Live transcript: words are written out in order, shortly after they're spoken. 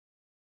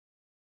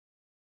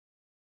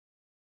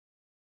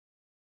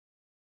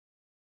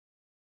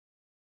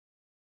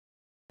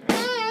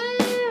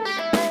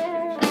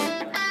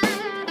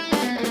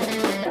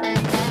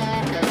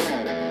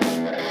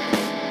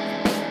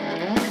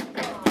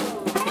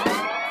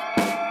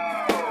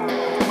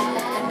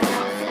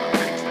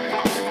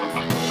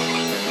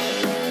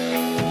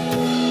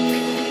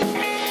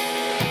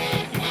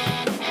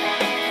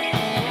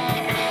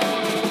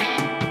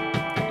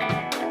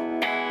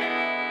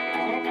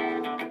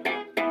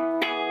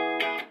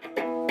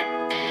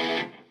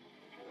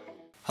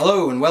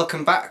Hello and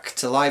welcome back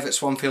to Live at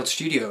Swanfield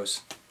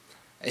Studios.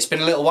 It's been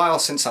a little while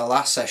since our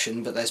last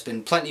session, but there's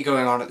been plenty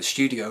going on at the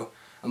studio,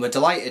 and we're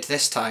delighted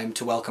this time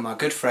to welcome our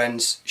good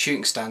friends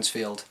Shooting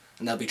Stansfield,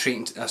 and they'll be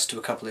treating us to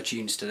a couple of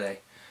tunes today.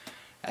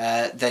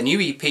 Their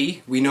new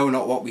EP, We Know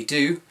Not What We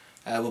Do,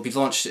 will be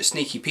launched at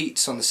Sneaky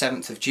Pete's on the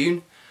 7th of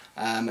June,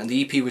 and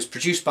the EP was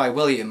produced by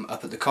William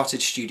up at the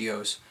Cottage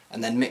Studios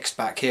and then mixed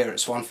back here at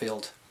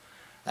Swanfield.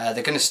 They're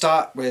going to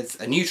start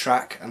with a new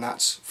track, and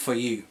that's For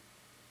You.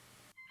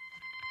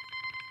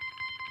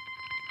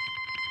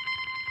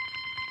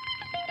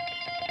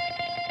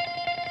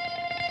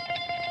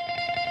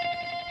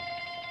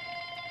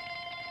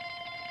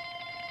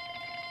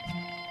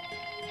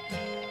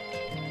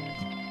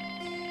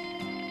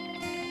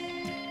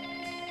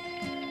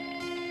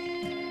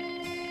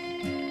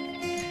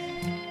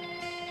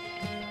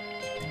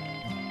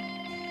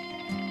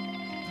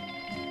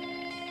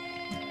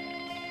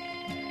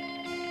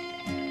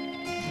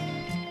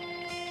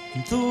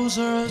 Those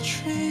are the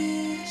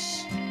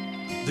trees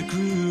that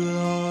grew with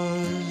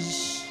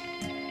us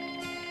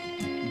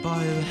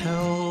by the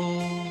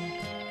hill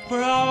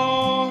where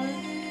I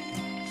wait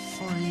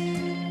for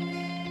you.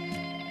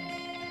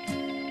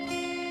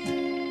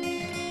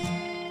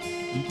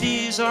 And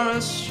these are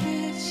the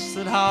streets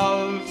that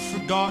have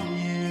forgotten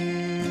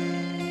you.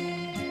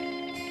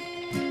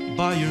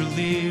 By your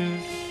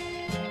leave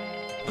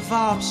of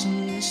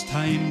absence,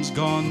 time's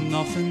gone,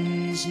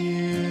 nothing's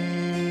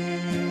new.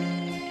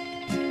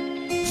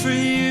 For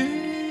you,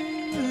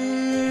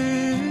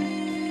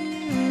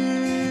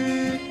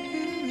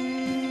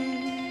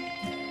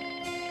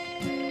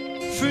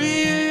 for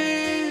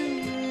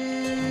you,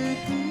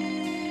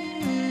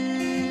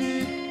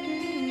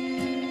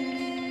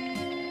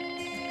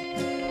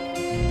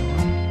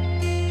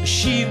 the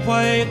sheep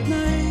white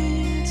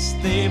nights,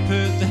 they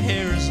put the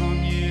hairs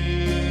on you.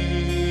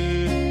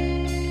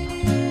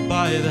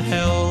 By the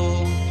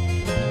hill,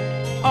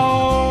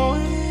 oh,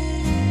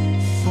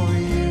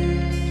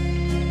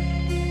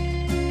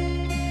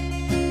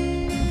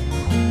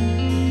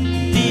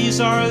 these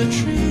are the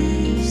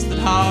trees that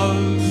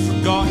have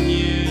forgotten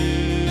you.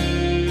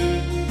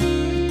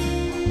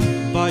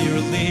 By your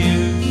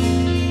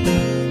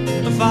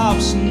leave of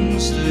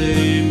absence,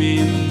 they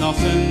mean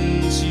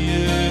nothing to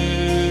you.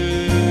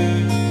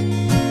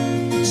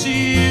 To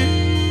you.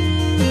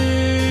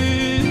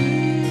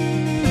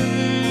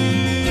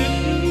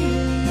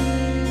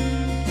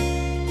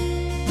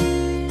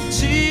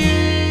 To you.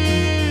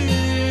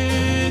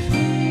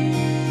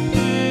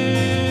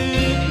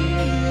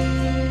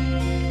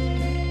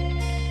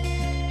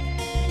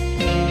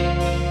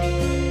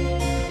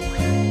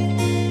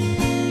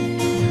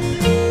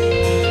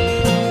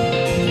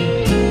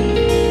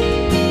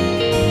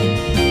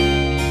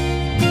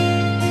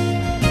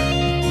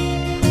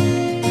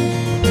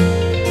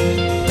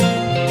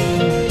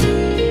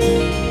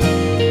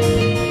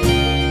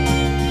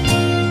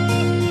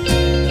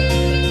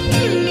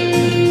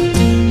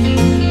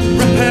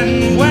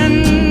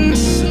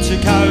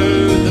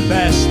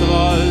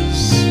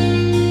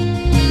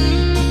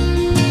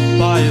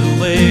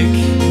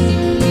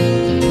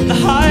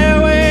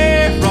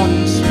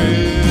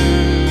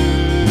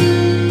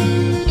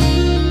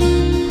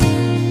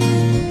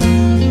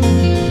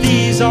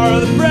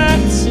 Are the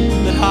breaths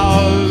that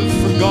have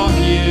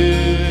forgotten you.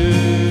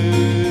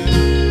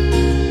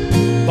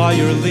 By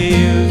your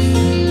leave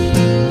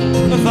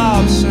of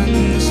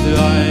absence, do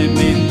I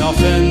mean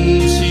nothing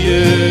to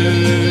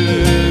you?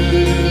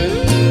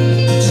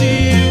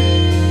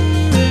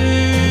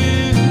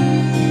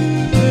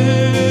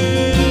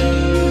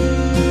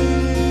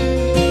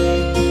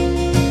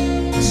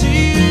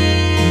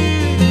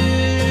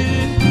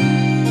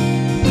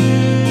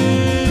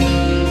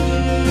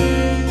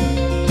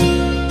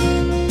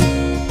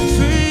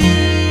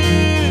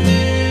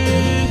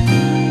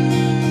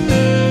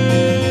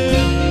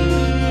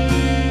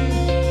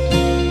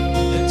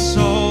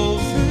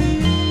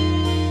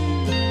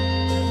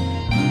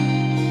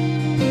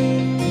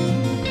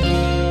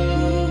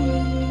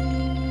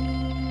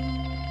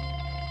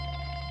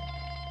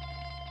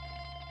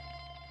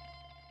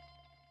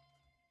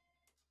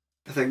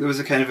 I think there was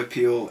a kind of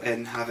appeal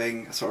in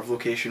having a sort of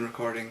location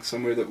recording,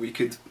 somewhere that we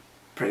could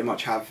pretty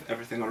much have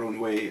everything our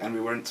own way and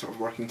we weren't sort of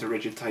working to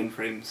rigid time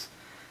frames.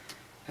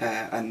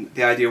 And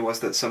the idea was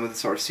that some of the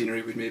sort of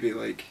scenery would maybe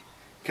like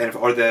kind of,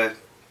 or the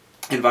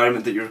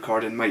environment that you're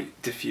recording might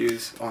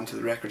diffuse onto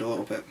the record a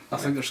little bit. I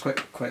think there's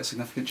quite a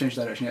significant change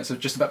direction, yeah. So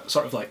just a bit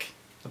sort of like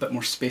a bit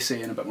more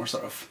spacey and a bit more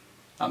sort of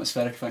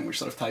atmospheric thing, which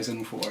sort of ties in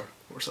with what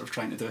we're sort of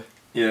trying to do.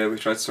 Yeah, we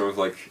tried to sort of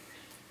like,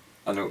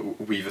 I know,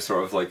 weave a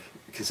sort of like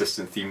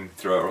consistent theme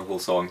throughout our whole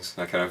songs,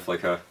 a kind of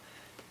like a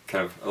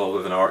little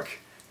bit of an arc,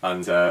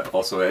 and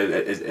also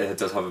it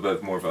does have a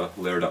bit more of a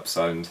layered up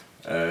sound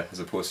as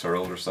opposed to our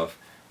older stuff.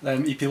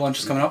 EP launch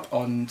is coming up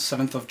on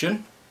 7th of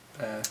June.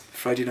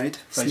 Friday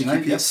night. Friday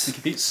night, yes,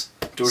 Sneaky Pete's.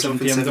 Doors 7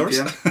 open PM 7 doors.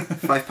 PM.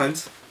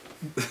 £5.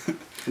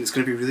 And it's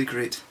going to be really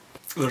great.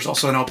 There's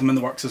also an album in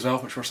the works as well,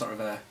 which we're sort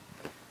of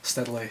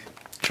steadily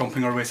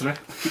chomping our way through,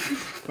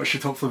 which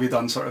should hopefully be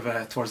done sort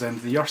of towards the end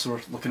of the year, so we're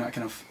looking at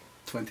kind of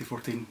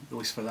 2014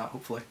 release for that,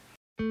 hopefully.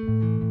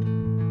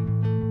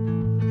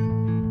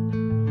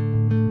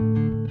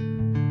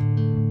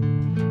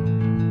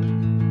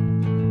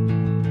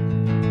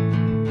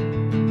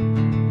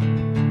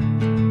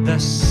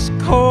 This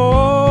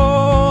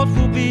cold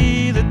will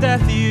be the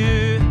death of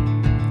you.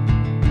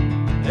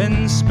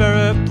 In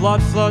spirit,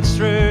 blood floods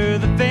through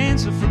the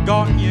veins of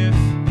forgotten youth.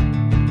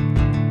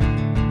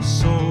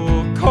 So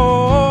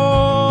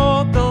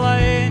cold, the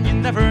line you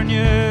never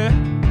knew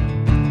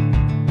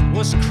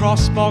was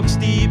crossbox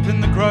deep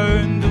in the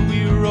ground that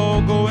we were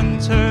all going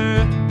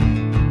to.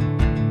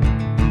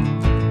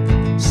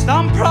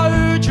 Stand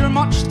proud, you're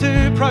much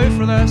too proud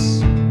for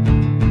this.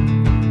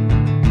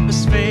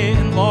 As fate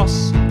and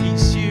loss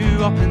eats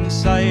you up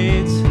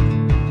inside.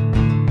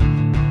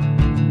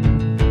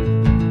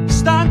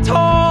 Stand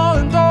tall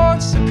and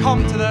don't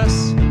succumb to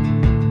this.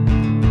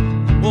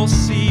 We'll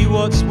see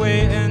what's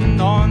waiting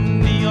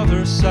on the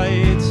other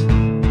side.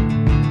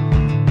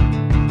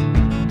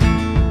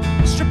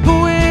 Strip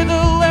away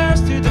the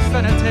layers to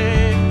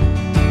divinity.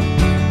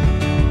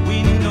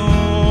 We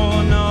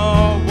know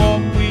not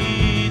what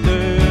we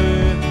do.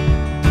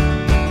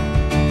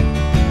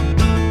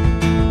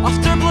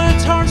 After blue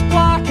turns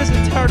black as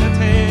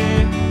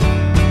eternity,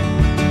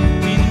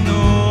 we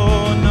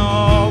know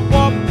not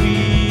what we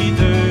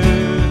do.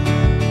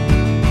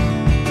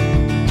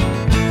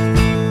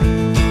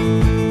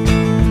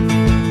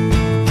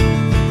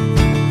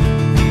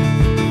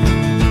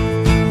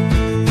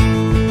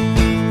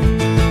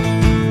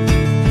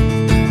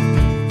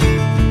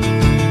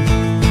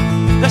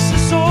 This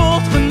is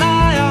old when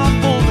I am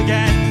bold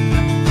again.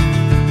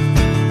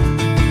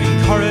 In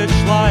courage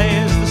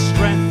lies the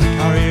strength to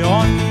carry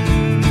on.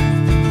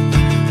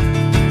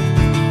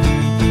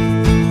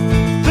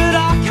 But I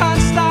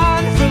can't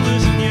stand for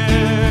losing you,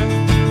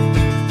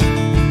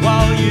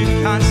 while you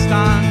can't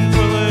stand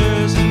for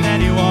losing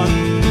anyone.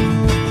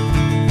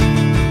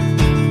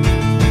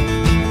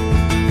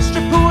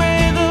 Strip away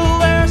the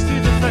layers to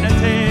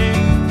divinity.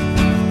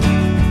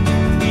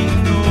 We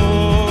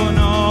know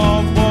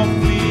not what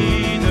we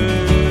do.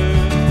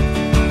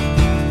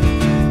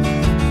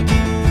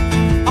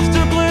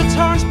 After blue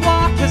turns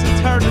black as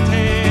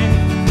eternity,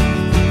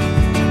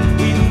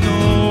 we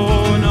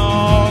know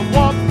not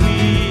what we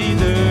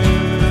do.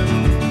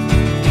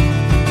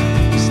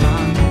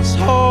 Stand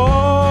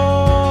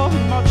tall,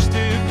 much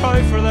too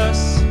proud for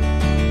this.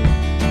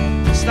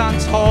 Stand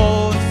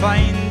tall and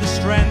find the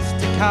strength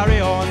to carry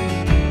on.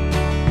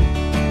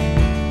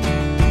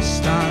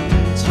 Stand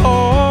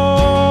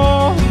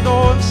tall,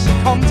 don't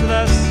succumb to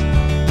this.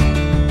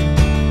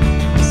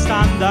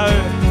 Stand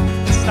out,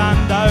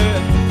 stand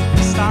out,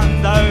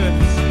 stand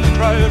out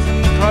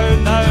from the crowd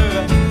now.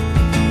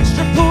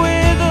 Strip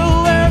away the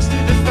layers to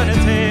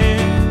divinity.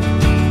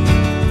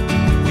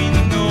 We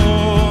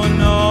know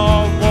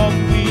not what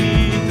we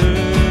do.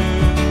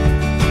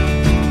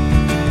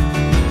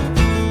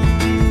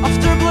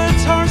 After blue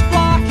turns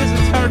black as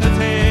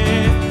eternity,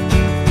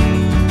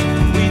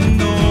 we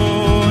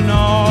know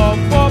not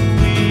what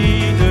we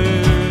do.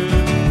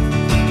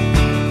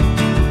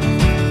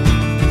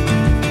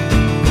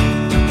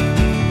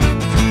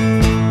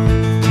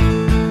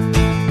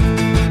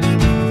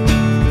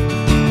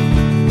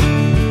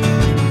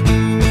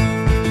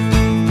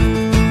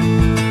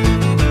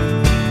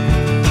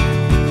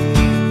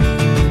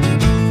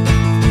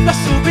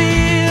 This'll be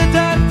the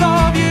death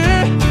of you.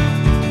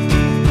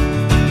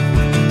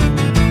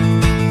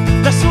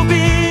 This'll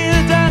be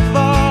the death of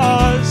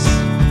us.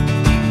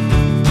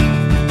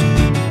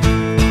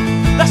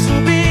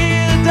 This'll be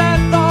the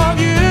death of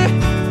you.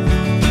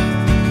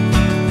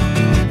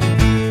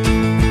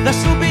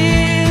 This'll be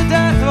the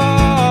death of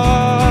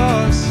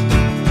us.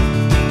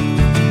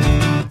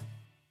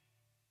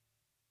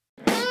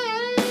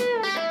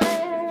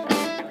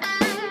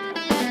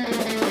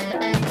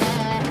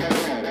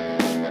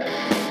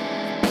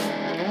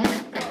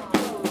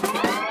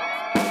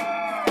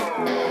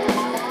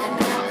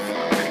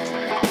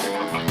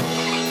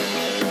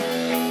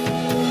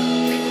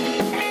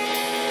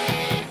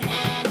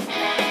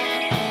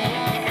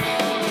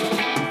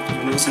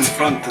 You'll notice in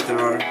front that there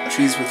are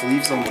trees with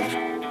leaves on them.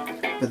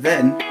 But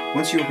then,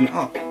 once you open it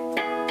up,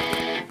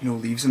 no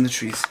leaves on the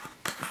trees.